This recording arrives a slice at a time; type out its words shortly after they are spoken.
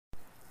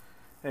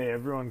Hey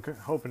everyone,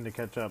 hoping to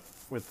catch up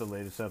with the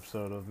latest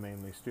episode of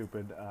Mainly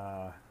Stupid.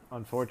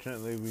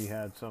 Unfortunately, we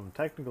had some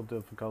technical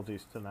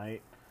difficulties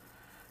tonight,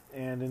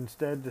 and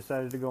instead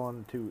decided to go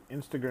on to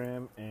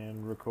Instagram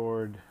and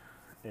record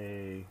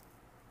a,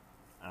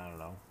 I don't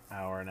know,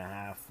 hour and a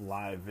half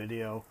live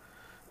video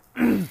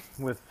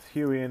with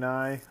Huey and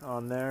I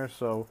on there.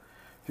 So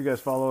if you guys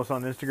follow us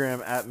on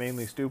Instagram at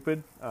Mainly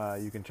Stupid,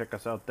 you can check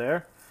us out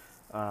there.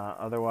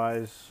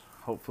 Otherwise,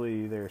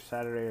 hopefully either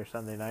Saturday or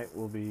Sunday night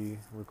we'll be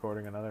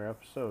recording another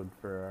episode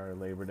for our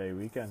Labor Day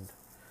weekend.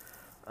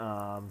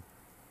 Um,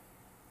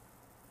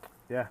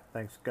 yeah,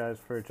 thanks guys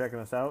for checking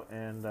us out,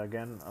 and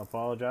again,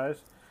 apologize.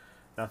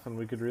 Nothing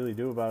we could really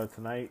do about it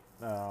tonight.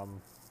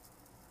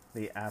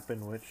 The app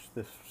in which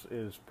this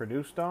is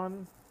produced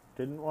on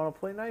didn't want to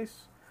play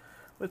nice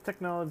with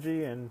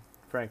technology, and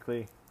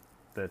frankly,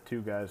 the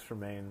two guys from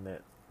Maine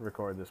that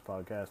record this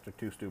podcast are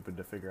too stupid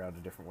to figure out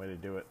a different way to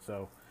do it.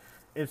 So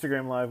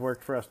Instagram Live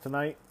worked for us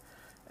tonight,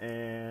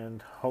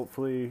 and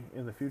hopefully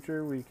in the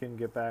future we can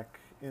get back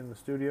in the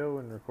studio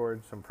and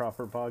record some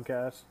proper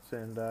podcasts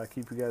and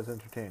keep you guys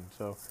entertained.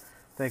 So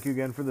thank you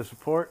again for the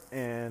support,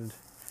 and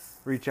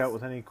reach out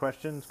with any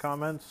questions,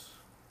 comments,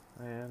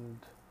 and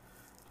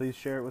please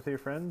share it with your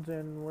friends,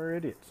 and we're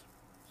idiots.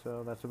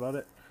 So that's about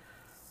it.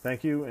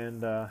 Thank you,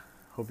 and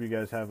hope you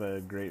guys have a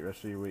great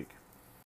rest of your week.